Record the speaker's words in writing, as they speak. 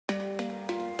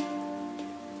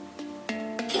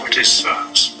What is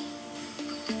science?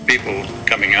 People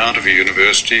coming out of a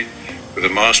university with a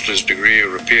master's degree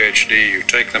or a PhD, you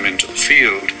take them into the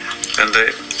field and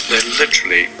they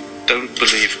literally don't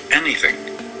believe anything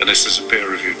unless there's a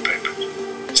peer-reviewed paper.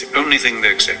 It's the only thing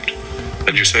they accept.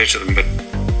 And you say to them, but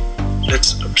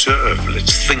let's observe,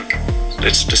 let's think,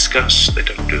 let's discuss. They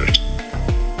don't do it.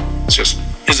 It's just,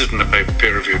 is it in a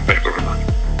peer-reviewed paper or not?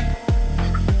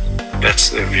 That's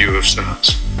their view of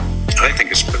science. I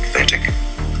think it's pathetic.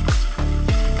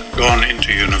 Gone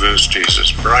into universities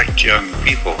as bright young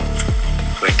people.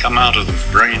 They come out of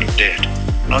them brain dead,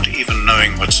 not even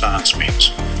knowing what science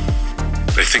means.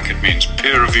 They think it means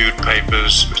peer-reviewed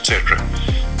papers, etc.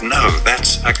 No,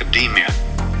 that's academia.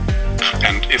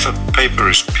 And if a paper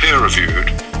is peer-reviewed,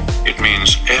 it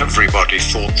means everybody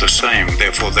thought the same,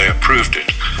 therefore they approved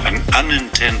it. An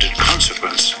unintended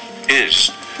consequence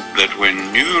is that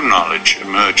when new knowledge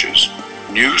emerges,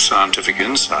 new scientific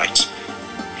insights,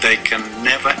 they can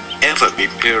never ever be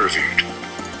peer-reviewed.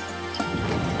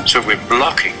 So we're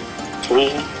blocking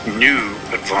all new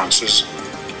advances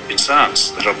in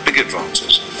science that are big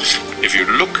advances. If you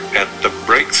look at the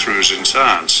breakthroughs in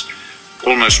science,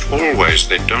 almost always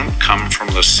they don't come from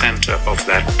the center of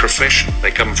that profession. They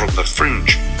come from the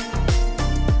fringe.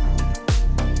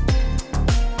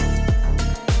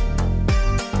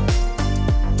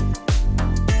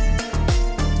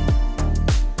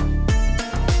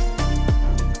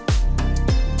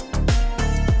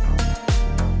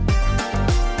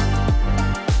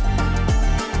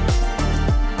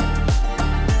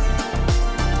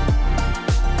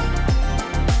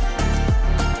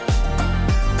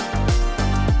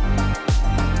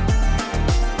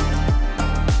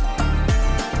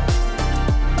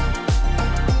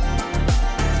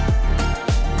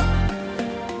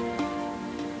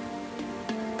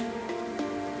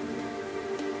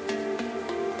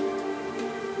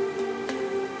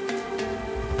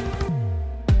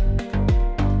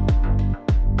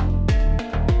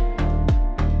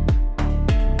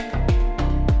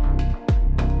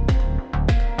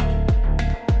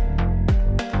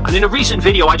 And in a recent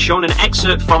video I'd shown an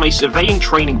excerpt from a surveying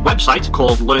training website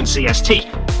called Learn CST,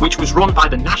 which was run by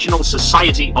the National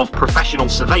Society of Professional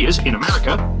Surveyors in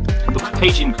America. And the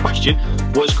webpage in question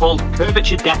was called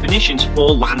Curvature Definitions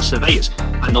for Land Surveyors.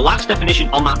 And the last definition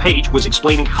on that page was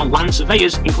explaining how land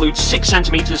surveyors include 6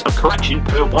 centimeters of correction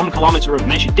per 1 kilometer of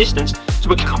measured distance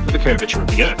to account for the curvature of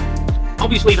the Earth.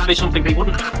 Obviously that is something they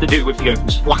wouldn't have to do if the Earth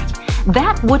was flat.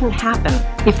 That wouldn't happen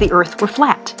if the Earth were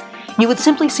flat. You would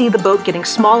simply see the boat getting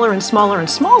smaller and smaller and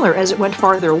smaller as it went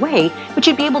farther away, but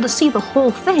you'd be able to see the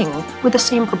whole thing with the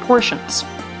same proportions.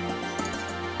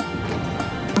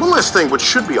 One last thing, which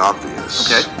should be obvious,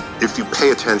 if you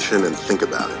pay attention and think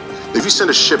about it. If you send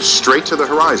a ship straight to the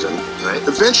horizon,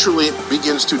 eventually it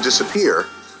begins to disappear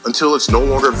until it's no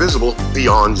longer visible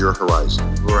beyond your horizon.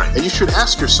 And you should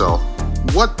ask yourself,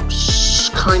 what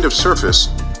kind of surface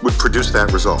would produce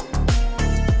that result?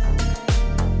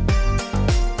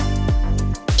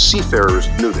 Seafarers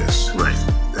knew this.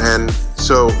 And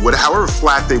so, however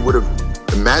flat they would have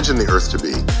imagined the Earth to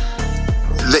be,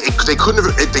 they couldn't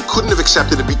have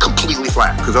accepted it to be completely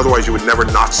flat, because otherwise you would never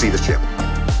not see the ship.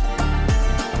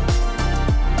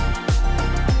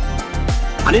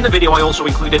 And in the video I also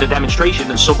included a demonstration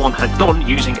that someone had done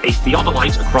using a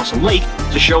theodolite across a lake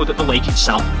to show that the lake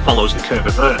itself follows the curve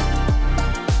of Earth.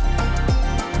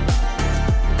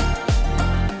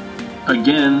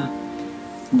 Again,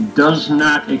 does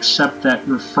not accept that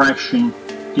refraction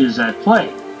is at play.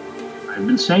 I've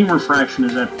been saying refraction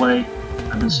is at play.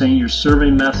 I've been saying your survey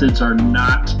methods are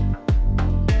not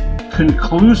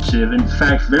conclusive, in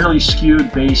fact fairly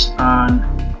skewed based on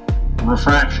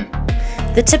refraction.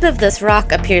 The tip of this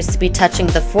rock appears to be touching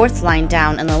the 4th line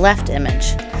down in the left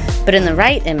image, but in the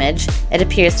right image it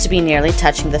appears to be nearly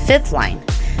touching the 5th line,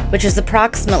 which is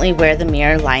approximately where the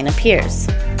mirror line appears.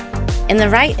 In the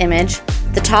right image,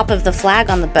 the top of the flag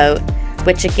on the boat,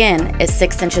 which again is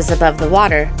 6 inches above the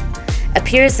water,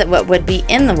 appears at what would be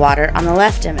in the water on the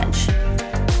left image.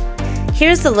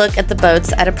 Here's a look at the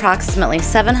boats at approximately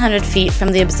 700 feet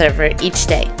from the observer each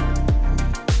day.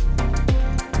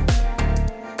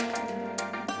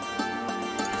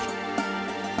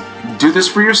 Do this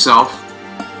for yourself.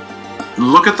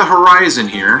 Look at the horizon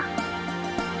here,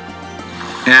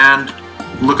 and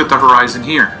look at the horizon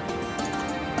here.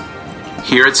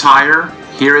 Here it's higher,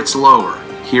 here it's lower.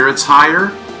 Here it's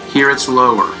higher, here it's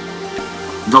lower.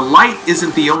 The light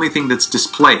isn't the only thing that's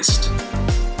displaced.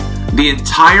 The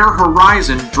entire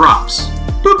horizon drops.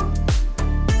 Boop.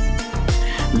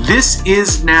 This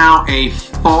is now a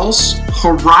false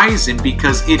horizon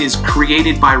because it is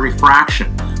created by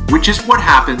refraction, which is what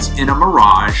happens in a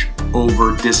mirage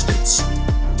over distance.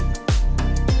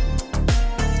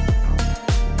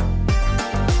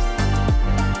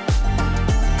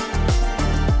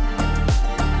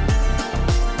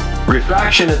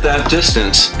 Refraction at that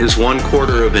distance is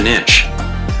 1/4 of an inch.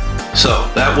 So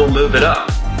that will move it up.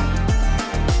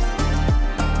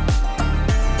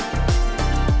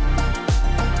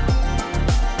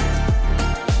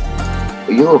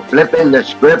 You're flipping the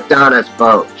script on us,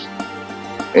 folks.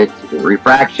 It's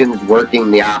refraction's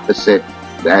working the opposite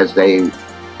as they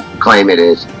claim it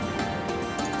is.